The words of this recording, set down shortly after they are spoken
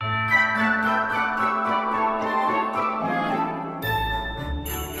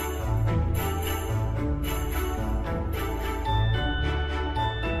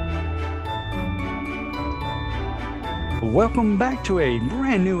Welcome back to a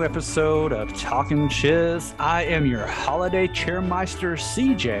brand new episode of Talking Shiz. I am your holiday chairmeister,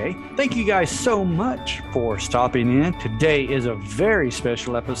 CJ. Thank you guys so much for stopping in. Today is a very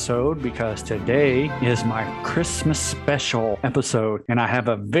special episode because today is my Christmas special episode, and I have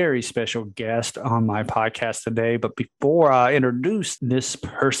a very special guest on my podcast today. But before I introduce this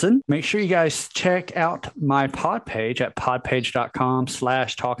person, make sure you guys check out my pod page at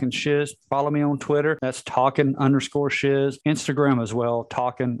podpage.com/talkingshiz. Follow me on Twitter. That's talking_shiz. Instagram as well,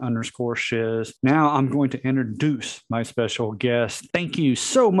 talking_shiz. Now I'm going to introduce my special guest. Thank you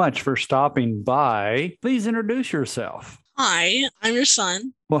so much for stopping by. Please introduce yourself. Hi, I'm your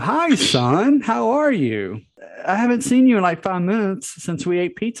son. Well, hi, son. How are you? I haven't seen you in like 5 minutes since we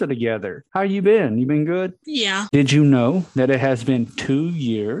ate pizza together. How you been? You been good? Yeah. Did you know that it has been 2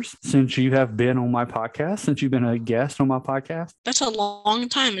 years since you have been on my podcast, since you've been a guest on my podcast? That's a long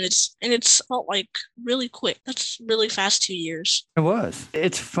time, and it's felt like really quick. That's really fast 2 years. It was.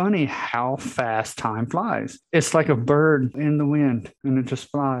 It's funny how fast time flies. It's like a bird in the wind, and it just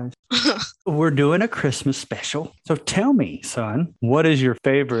flies. We're doing a Christmas special. So tell me, son, what is your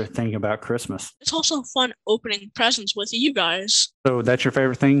favorite thing about Christmas? It's also fun opening presents with you guys So that's your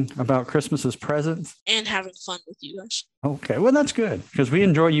favorite thing about Christmas is presents? and having fun with you guys. Okay, well, that's good because we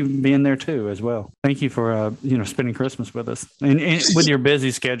enjoy you being there too as well. Thank you for, spending Christmas with us and with your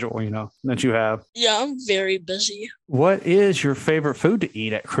busy schedule, that you have. Yeah, I'm very busy. What is your favorite food to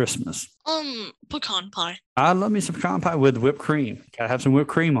eat at Christmas? Pecan pie. I love me some pecan pie with whipped cream. Gotta have some whipped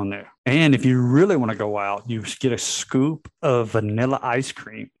cream on there. And if you really want to go out, you get a scoop of vanilla ice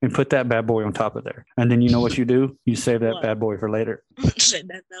cream and put that bad boy on top of there. And then you know what you do? You save that What? bad boy for later. Save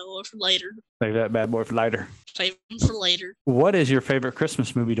that boy for later. Save that bad boy for later. Save them for later. What is your favorite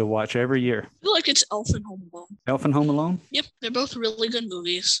Christmas movie to watch every year? I feel like it's Elf and Home Alone. Elf and Home Alone? Yep, they're both really good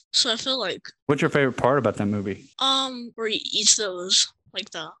movies. So I feel like What's your favorite part about that movie? where he eats those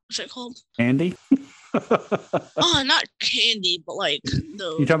what's it called? Andy? Not candy, but like You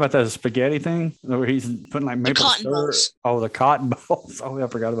the talking about that spaghetti thing where he's putting like maple cotton syrup? balls. Oh, the cotton balls. Oh, yeah, I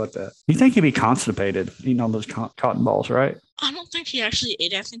forgot about that. You think he'd be constipated eating all those cotton balls, right? I don't think he actually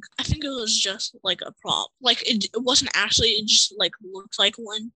ate it. I think it was just like a prop. Like it wasn't actually. It just like looked like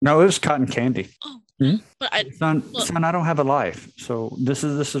one. No, it was cotton candy. Oh, Hmm? but Son, Look. I don't have a life. So this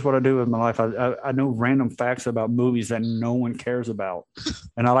is what I do with my life. I know random facts about movies that no one cares about,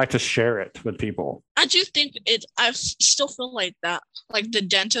 and I like to share it with people. I do think it. Still feel like that. Like the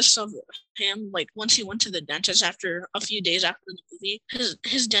dentist of him. Like once he went to the dentist after a few days after the movie,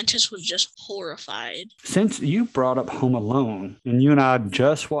 his dentist was just horrified. Since you brought up Home Alone, and you and I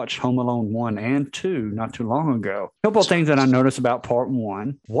just watched Home Alone 1 and 2 not too long ago, a couple of things that I noticed about part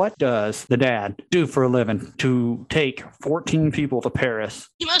 1. What does the dad do for a living to take 14 people to Paris?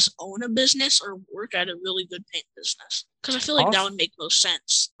 He must own a business or work at a really good paying business. Because I feel like that Also- would make most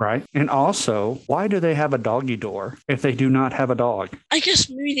sense. Right. And also, why do they have a doggy door if they do not have a dog? I guess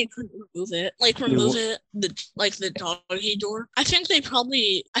maybe they couldn't remove it. Like remove it, the doggy door. I think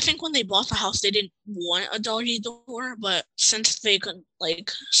when they bought the house they didn't want a doggy door, but since they couldn't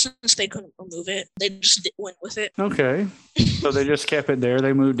remove it, they just went with it. Okay. So they just kept it there.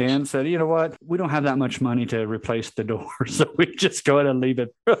 They moved in, said, you know what? We don't have that much money to replace the door. So we just go ahead and leave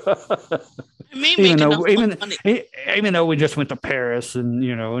it. It may make enough money. Even though we just went to Paris and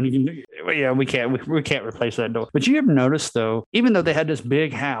we can't replace that door. But you ever notice though, even though they had this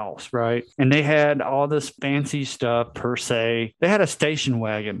big house, right? And they had all this fancy stuff per se, they had a station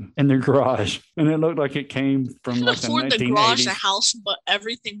wagon in their garage and it looked like it came from Can like the afford the garage, 1980s. the house, but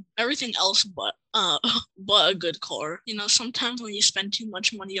everything else but a good car. Sometimes when you spend too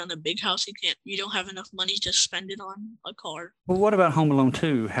much money on a big house, you don't have enough money to spend it on a car. Well, what about Home Alone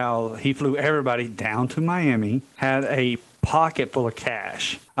 2? How he flew everybody down to Miami, had a pocket full of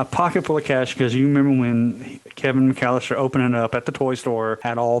cash. A pocket full of cash because you remember when Kevin McAllister opened it up at the toy store,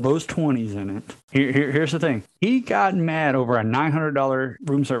 had all those 20s in it. Here's the thing. He got mad over a $900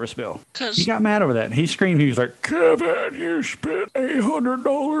 room service bill. He got mad over that. He screamed. He was like, Kevin, you spent $800,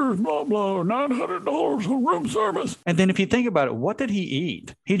 blah, blah, $900 on room service. And then if you think about it, what did he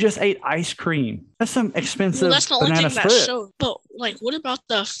eat? He just ate ice cream. That's some expensive Well, that's the only banana thing that split. showed. But like, what about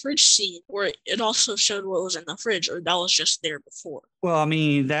the fridge scene where it also showed what was in the fridge, or that was just there before? Well, I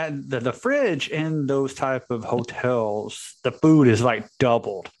mean, that the fridge in those type of hotels, the food is like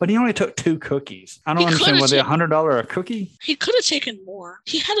doubled. But he only took 2 cookies. I don't He understand. could've Was it $100 a cookie? He could have taken more.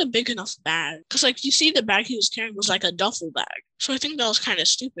 He had a big enough bag. Because, like, you see the bag he was carrying was like a duffel bag. So I think that was kind of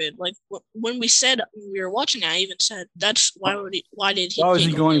stupid. Like, when we were watching it, I even said, why did he Why was he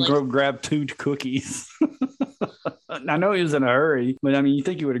take going only, to go grab 2 cookies? I know he was in a hurry, but I mean, you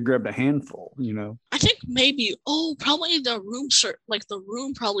think he would have grabbed a handful, you know? I think maybe. Oh, probably the room, like the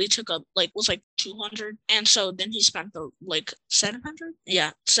room probably took up like was like 200, and so then he spent the like 700.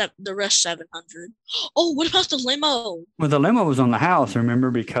 Yeah, the rest 700. Oh, what about the limo? Well, the limo was on the house,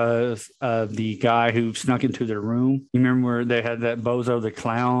 remember, because of the guy who snuck into their room. You remember where they had that bozo the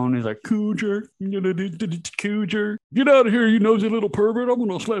clown? He's like, Cooger, Cooger, get out of here, you nosy little pervert. I'm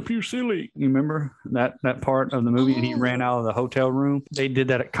going to slap you silly. You remember that part of the movie? And he ran out of the hotel room. They did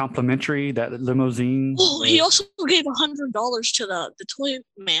that at complimentary, that limousine. Oh, he also gave $100 to the toy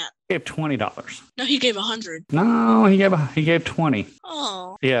man. He gave $20. No, he gave 100. No, he gave 20.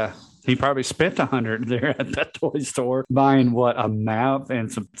 Oh. Yeah. He probably spent 100 there at that toy store buying a map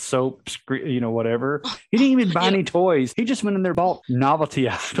and some soap, whatever. He didn't even buy any toys. He just went in there and bought novelty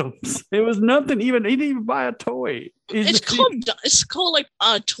items. It was nothing even. He didn't even buy a toy. It's called like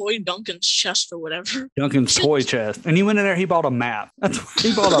Toy Duncan's chest or whatever. Duncan's toy chest. And he went in there, he bought a map.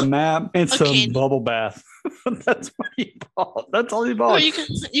 He bought a map and some bubble bath. That's what he bought. That's all he bought. Well, you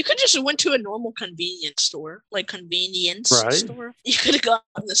could just went to a normal convenience store. Store. You could have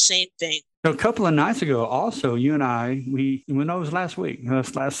gotten the same thing. A couple of nights ago, also, you and I, it was last week,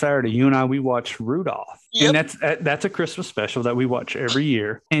 last Saturday, you and I, we watched Rudolph. Yep. And that's a Christmas special that we watch every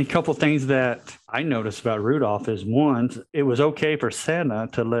year. And a couple of things that I noticed about Rudolph is, one, it was okay for Santa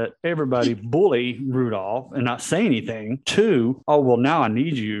to let everybody bully Rudolph and not say anything. Two, oh, well, now I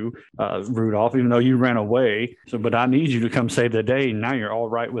need you, Rudolph, even though you ran away. But I need you to come save the day. Now you're all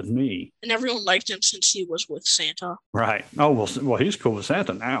right with me. And everyone liked him since he was with Santa. Right. Oh, well, he's cool with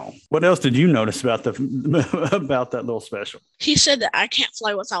Santa now. What else did you notice about that little special? He said that I can't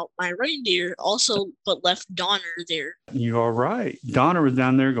fly without my reindeer, but left Donner there. You are right. Donner was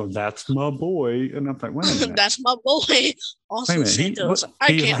down there going, that's my boy. And I'm like, wait a minute. That's my boy. Also, Santa was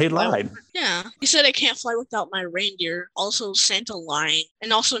he lied. Yeah. He said I can't fly without my reindeer. Also, Santa lying.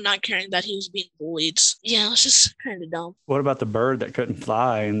 And also not caring that he was being bullied. Yeah, it's just kind of dumb. What about the bird that couldn't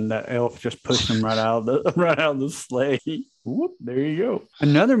fly and that elf just pushed him right out of the sleigh? Whoop, there you go.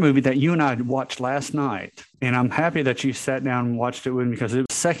 Another movie that you and I watched last night, and I'm happy that you sat down and watched it with me because it was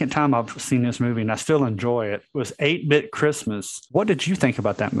the second time I've seen this movie and I still enjoy it, was 8-Bit Christmas. What did you think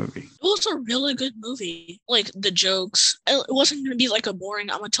about that movie? It was a really good movie. Like the jokes. It wasn't going to be like a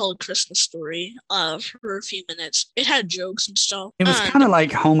boring, I'm going to tell a Christmas story for a few minutes. It had jokes and stuff. It was kind of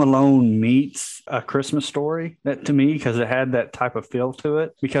like Home Alone meets A Christmas Story, that to me, because it had that type of feel to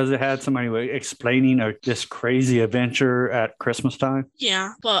it, because it had somebody explaining this crazy adventure at Christmas time.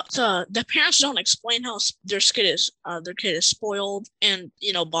 Yeah, but the parents don't explain how their kid is spoiled and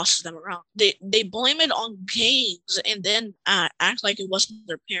bosses them around. They blame it on games and then act like it wasn't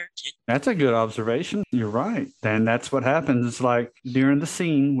their parenting. That's a good observation. You're right. And that's what happens. It's like during the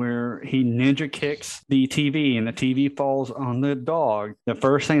scene where he ninja kicks the TV and the TV falls on the dog. The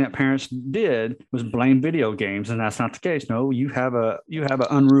first thing that parents did was blame video games, and that's not the case. No, you have an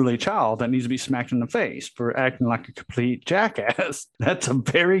unruly child that needs to be smacked in the face for acting like a complete jackass. That's a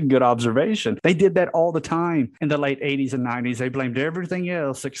very good observation. They did that all the time in the late 80s and 90s. They blamed everything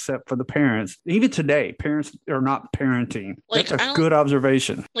else except for the parents. Even today, parents are not parenting. That's a good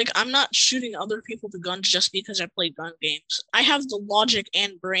observation. Like, I'm not shooting other people with guns just because I play gun games. I have the logic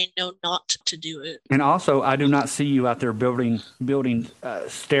and brain know not to do it. And also, I do not see you out there building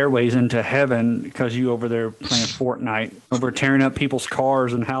stairways into heaven because you over there playing Fortnite, over tearing up people's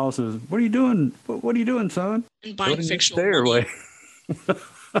cars and houses. What are you doing? What are you doing, son? And buying fictional stairway.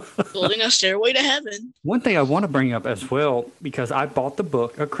 Building a stairway to heaven. One thing I want to bring up as well, because I bought the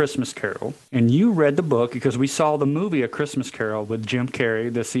book A Christmas Carol, and you read the book because we saw the movie A Christmas Carol with Jim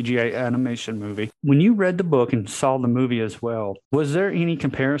Carrey, the CGI animation movie. When you read the book and saw the movie as well, was there any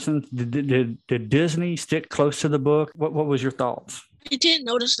comparison? Did Disney stick close to the book? What was your thoughts? I did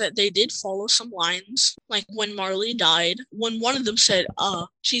notice that they did follow some lines, like when Marley died, when one of them said,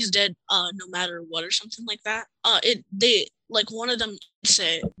 she's dead, no matter what, or something like that. One of them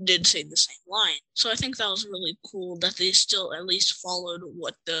did say the same line. So I think that was really cool that they still at least followed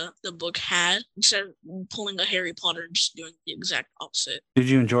what the book had instead of pulling a Harry Potter and just doing the exact opposite. Did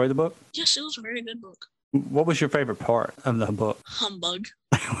you enjoy the book? Yes, it was a very good book. What was your favorite part of the book? Humbug.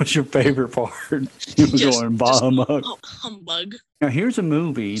 What's your favorite part? You were going humbug. Humbug. Now, here's a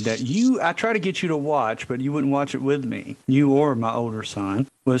movie that I try to get you to watch, but you wouldn't watch it with me. You or my older son.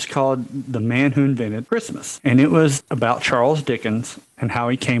 Was called The Man Who Invented Christmas. And it was about Charles Dickens and how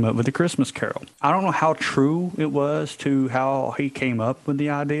he came up with the Christmas Carol. I don't know how true it was to how he came up with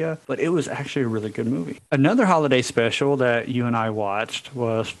the idea, but it was actually a really good movie. Another holiday special that you and I watched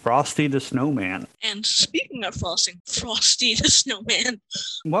was Frosty the Snowman. And speaking of Frosty the Snowman,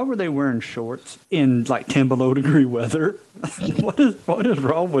 Why were they wearing shorts in like 10 below degree weather? What is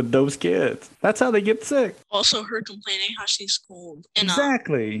wrong with those kids? That's how they get sick. Also, her complaining how she's cold, and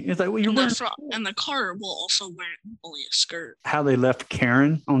Exactly. It's like, well, you're in wearing the car will also wear only a skirt. how they left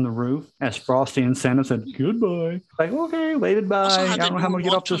Karen on the roof as Frosty and Santa said goodbye. Like, okay, waved bye. Also, I how don't know how I'm gonna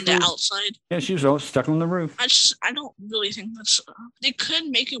get off this from the roof. outside. Yeah, she was all stuck on the roof. I don't really think that's. They could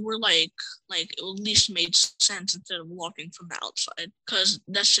make it where like it at least made sense instead of walking from the outside, because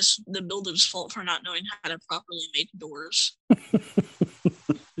that's just the builder's fault for not knowing how to properly make doors.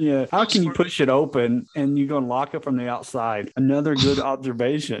 Yeah. How can you push it open and you're going to lock it from the outside? Another good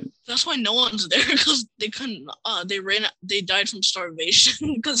observation. That's why no one's there, because they couldn't. They died from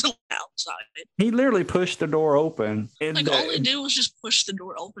starvation because of the outside. He literally pushed the door open. Like all they did was just push the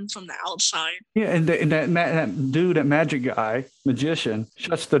door open from the outside. Yeah, and that dude, that magic guy, magician,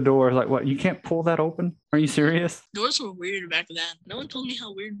 shuts the door. Like, what? You can't pull that open? Are you serious? Doors were weird back then. No one told me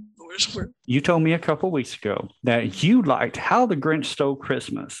how weird doors were. You told me a couple weeks ago that you liked How the Grinch Stole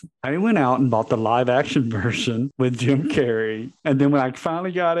Christmas. I went out and bought the live action version with Jim Carrey. And then when I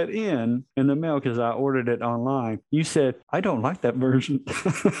finally got it in the mail, because I ordered it online, you said, I don't like that version.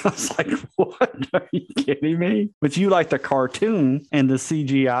 I was like, what? Are you kidding me? But you like the cartoon and the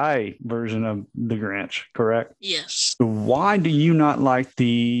CGI version of the Grinch, correct? Yes. Why do you not like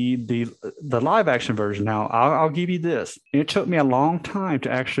the live action version? Now, I'll give you this. It took me a long time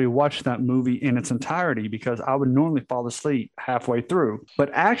to actually watch that movie in its entirety because I would normally fall asleep halfway through.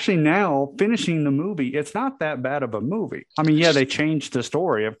 But actually now, finishing the movie, it's not that bad of a movie. I mean, yeah, they changed the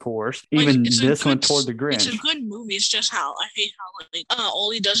story, of course. Even this one toward the Grinch. It's a good movie. It's just how I hate how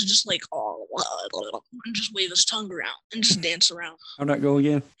all he does is just like and just wave his tongue around and just dance around. How'd that go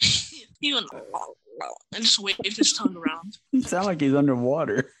again? He went and just wave his tongue around. You sound like he's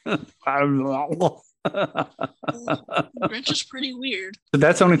underwater. Grinch is pretty weird. But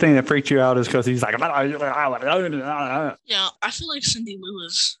that's the only thing that freaked you out is because he's like, yeah, I feel like Cindy Lou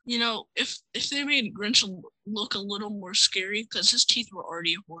is, if they made Grinch look a little more scary, because his teeth were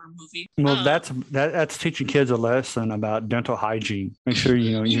already a horror movie. Well, that's teaching kids a lesson about dental hygiene. Make sure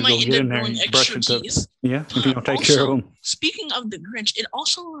you go get in there and brush your teeth. Yeah, if you don't take care of them. Speaking of the Grinch, it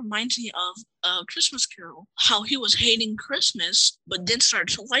also reminds me of Christmas Carol, how he was hating Christmas, but then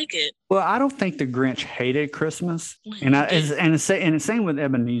started to like it. Well, I don't think the Grinch hated Christmas, and the same with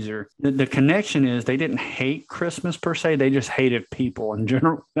Ebenezer. The connection is they didn't hate Christmas per se; they just hated people in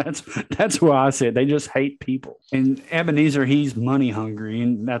general. That's why I said they just hate people. And Ebenezer, he's money hungry,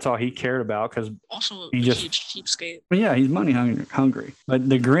 and that's all he cared about because also a huge cheapskate. Yeah, he's money hungry. But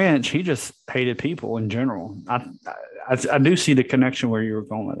the Grinch, he just hated people in general. I do see the connection where you were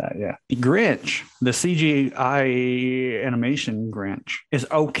going with that. Yeah, the Grinch, the CGI animation Grinch, is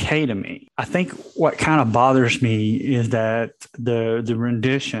okay to me. I think what kind of bothers me is that the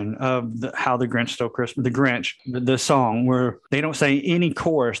rendition of How the Grinch Stole Christmas, the Grinch, the song where they don't say any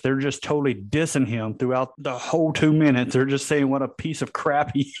chorus, they're just totally dissing him throughout the whole 2 minutes. They're just saying what a piece of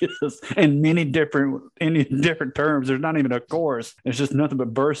crap he is in many different terms. There's not even a chorus. It's just nothing but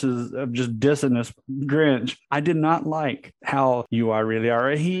verses of just dissing this Grinch. I did not like how you really are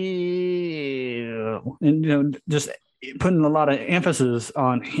a heel, and just putting a lot of emphasis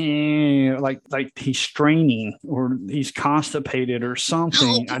on him, like he's straining or he's constipated or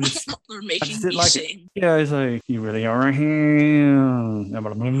something. I just didn't like it. Yeah, it's like you really are a heel.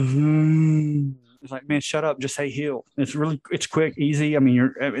 It's like, man, shut up. Just say heel. It's quick, easy. I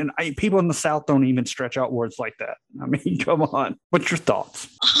mean, people in the South don't even stretch out words like that. I mean, come on. What's your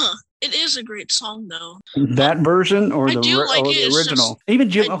thoughts? It is a great song, though. That version or the original?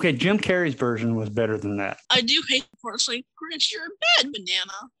 Even Jim Carrey's version was better than that. I do hate the parts like, Grinch, you're a bad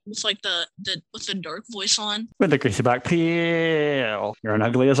banana. With like with the dark voice on. With the greasy black peel. You're an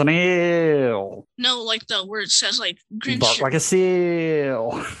ugly as an eel. No, like where it says like, Grinch. You bark like a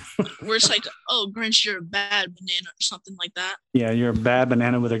seal. Where it's like, oh, Grinch, you're a bad banana or something like that. Yeah, you're a bad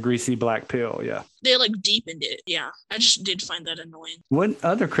banana with a greasy black peel. Yeah. They like deepened it. Yeah. I just did find that annoying. What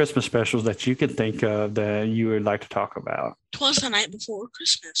other Christmas specials that you could think of that you would like to talk about? 'Twas the Night Before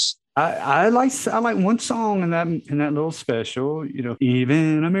Christmas. I like one song in that little special.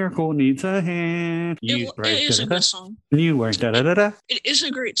 Even a miracle needs a hand. It is a good song. You work da. It is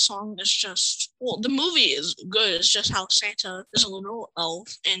a great song. It's just the movie is good. It's just how Santa is a little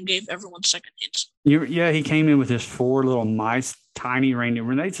elf and gave everyone second hints. He came in with his 4 little mice tiny reindeer.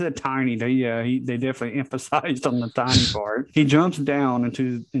 When they said tiny, they definitely emphasized on the tiny part. He jumps down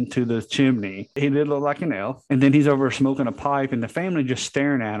into the chimney. He did look like an elf, and then he's over smoking a pipe, and the family just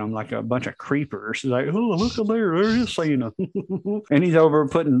staring at him like a bunch of creepers. He's like, oh, look at there is Santa, and he's over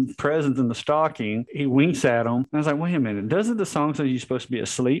putting presents in the stocking. He winks at him. I was like, wait a minute, doesn't the song say you're supposed to be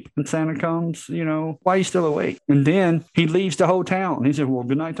asleep when Santa comes? Why are you still awake? And then he leaves the whole town. He said, well,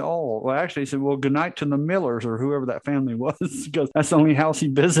 good night to all. Well, actually, he said, well, good night to the Millers or whoever that family was, because that's the only house he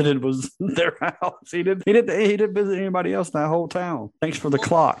visited was their house. He didn't visit anybody else in that whole town. Thanks for the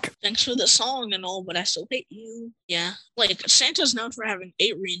clock. Thanks for the song and all, but I still hate you. Yeah, like Santa's known for having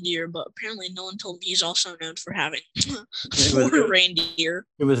 8 reindeer, but apparently no one told me he's also known for having 4 reindeer.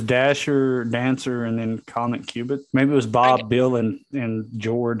 It was Dasher, Dancer, and then Comet Cupid. Maybe it was Bob, Bill, and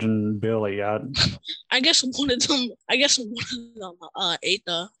George and Billy. I guess one of them ate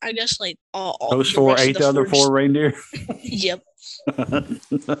the. I guess like all those 4 ate the other 4 reindeer. Yep.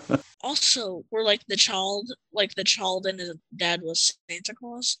 Also, we're like the child and his dad was Santa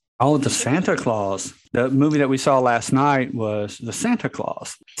Claus. Oh, the Santa Claus. The movie that we saw last night was The Santa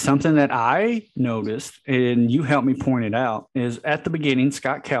Claus. Something that I noticed, and you helped me point it out, is at the beginning,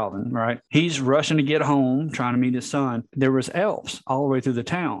 Scott Calvin, right? He's rushing to get home, trying to meet his son. There was elves all the way through the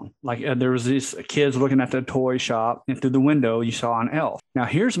town. Like there was these kids looking at the toy shop, and through the window, you saw an elf. Now,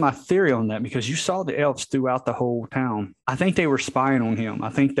 here's my theory on that, because you saw the elves throughout the whole town. I think they were spying on him. I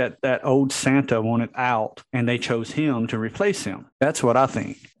think that old Santa wanted out, and they chose him to replace him. That's what I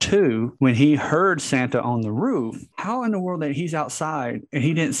think. 2, when he heard Santa on the roof, how in the world that he's outside and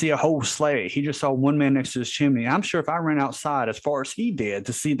he didn't see a whole sleigh? He just saw one man next to his chimney. I'm sure if I ran outside as far as he did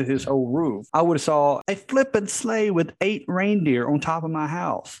to see his whole roof, I would have saw a flippin' sleigh with 8 reindeer on top of my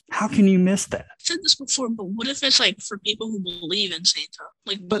house. How can you miss that? I've said this before, but what if it's like for people who believe in Santa?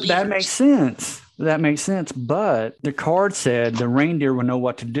 But that makes sense. That makes sense. But the card said the reindeer will know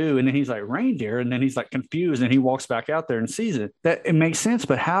what to do. And then he's like, reindeer? And then he's like confused and he walks back out there and sees it. That it makes sense.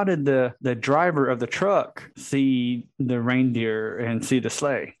 But how did the driver of the truck see the reindeer and see the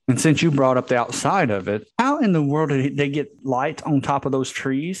sleigh? And since you brought up the outside of it, how in the world did they get light on top of those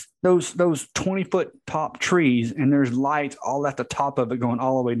trees? Those 20-foot top trees, and there's lights all at the top of it going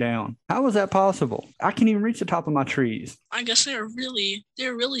all the way down. How is that possible? I can't even reach the top of my trees. I guess they're really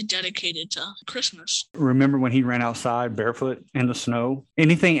dedicated to Christmas. Remember when he ran outside barefoot in the snow?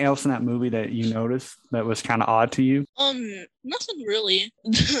 Anything else in that movie that you noticed that was kind of odd to you? Nothing really.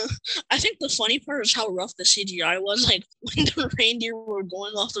 I think the funny part is how rough the CGI was. Like when the reindeer were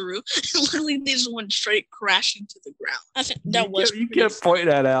going off the roof, literally they just went straight crashing to the ground. I think that you kept pointing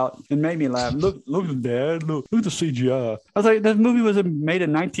that out and made me laugh. Look, Dad. Look at the CGI. I was like, that movie was made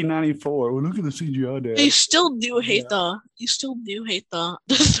in 1994. Well, look at the CGI, Dad. You still do hate the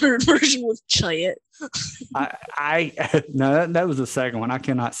third version with Chayet. No, that was the second one. I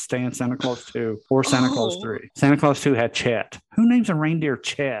cannot stand Santa Claus 2 or Santa Claus 3. Santa Claus 2 had Chet. Who names a reindeer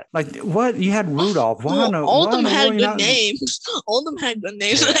Chet? Like what? You had Rudolph. All of them had good names. All of them had good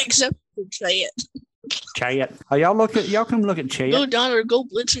names except for Chayet. Chayet. Oh, y'all come look at Chayet. Go Donner, go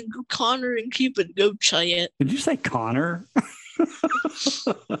Blitzen, go Connor and Cupid, go Chayet. Did you say Connor?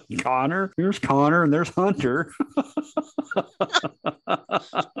 Connor? Here's Connor and there's Hunter.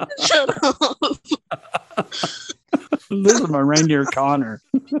 Shut up. This is my reindeer Connor.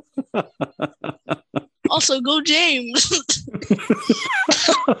 Also, go James.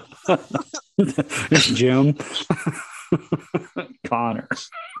 It's Jim. Connor.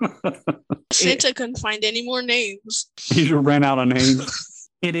 Santa couldn't find any more names. He just ran out of names.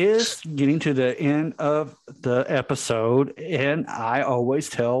 It is getting to the end of the episode, and I always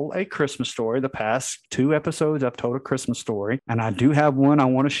tell a Christmas story. The past 2 episodes, I've told a Christmas story, and I do have one I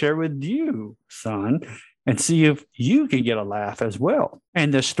want to share with you, son, and see if you can get a laugh as well.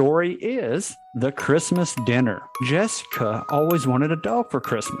 And the story is The Christmas Dinner. Jessica always wanted a dog for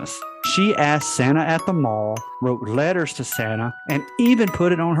Christmas. She asked Santa at the mall, wrote letters to Santa, and even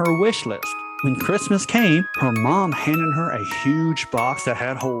put it on her wish list. When Christmas came, her mom handed her a huge box that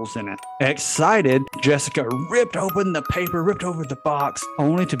had holes in it. Excited, Jessica ripped open the paper, ripped over the box,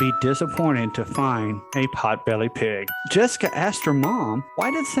 only to be disappointed to find a potbelly pig. Jessica asked her mom, "Why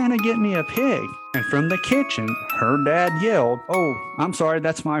did Santa get me a pig?" And from the kitchen, her dad yelled, "Oh, I'm sorry,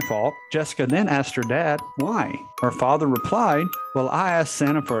 that's my fault." Jessica then asked her dad, "Why?" Her father replied, "Well, I asked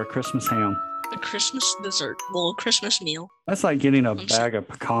Santa for a Christmas ham." A Christmas dessert, well, Christmas meal. That's like getting a bag of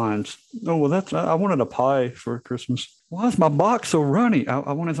pecans. Oh, well, I wanted a pie for Christmas. Why is my box so runny?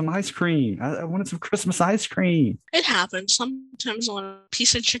 I wanted some ice cream. I wanted some Christmas ice cream. It happens. Sometimes I want a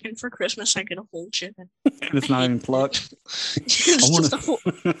piece of chicken for Christmas. I get a whole chicken. And it's not even plucked. It's I just a whole.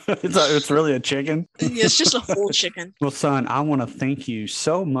 it's really a chicken. It's just a whole chicken. Well, son, I want to thank you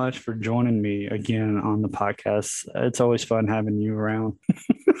so much for joining me again on the podcast. It's always fun having you around.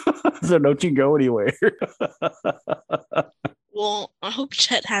 So don't you go anywhere. Well, I hope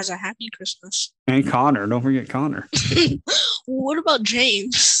Chet has a happy Christmas. And Connor, don't forget Connor. What about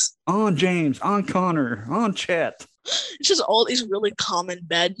James? On James, on Connor, on Chet. It's just all these really common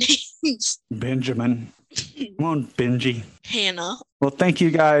bad names. Benjamin. Come on, Benji. Hannah. Well, thank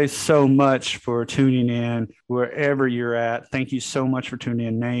you guys so much for tuning in wherever you're at. Thank you so much for tuning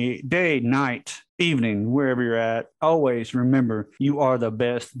in day, night, evening, wherever you're at. Always remember, you are the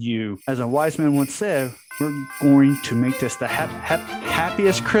best you. As a wise man once said, we're going to make this the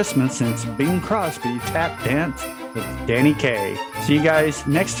happiest Christmas since Bing Crosby tap dance with Danny Kaye. See you guys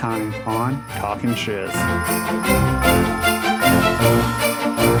next time on Talking Shiz.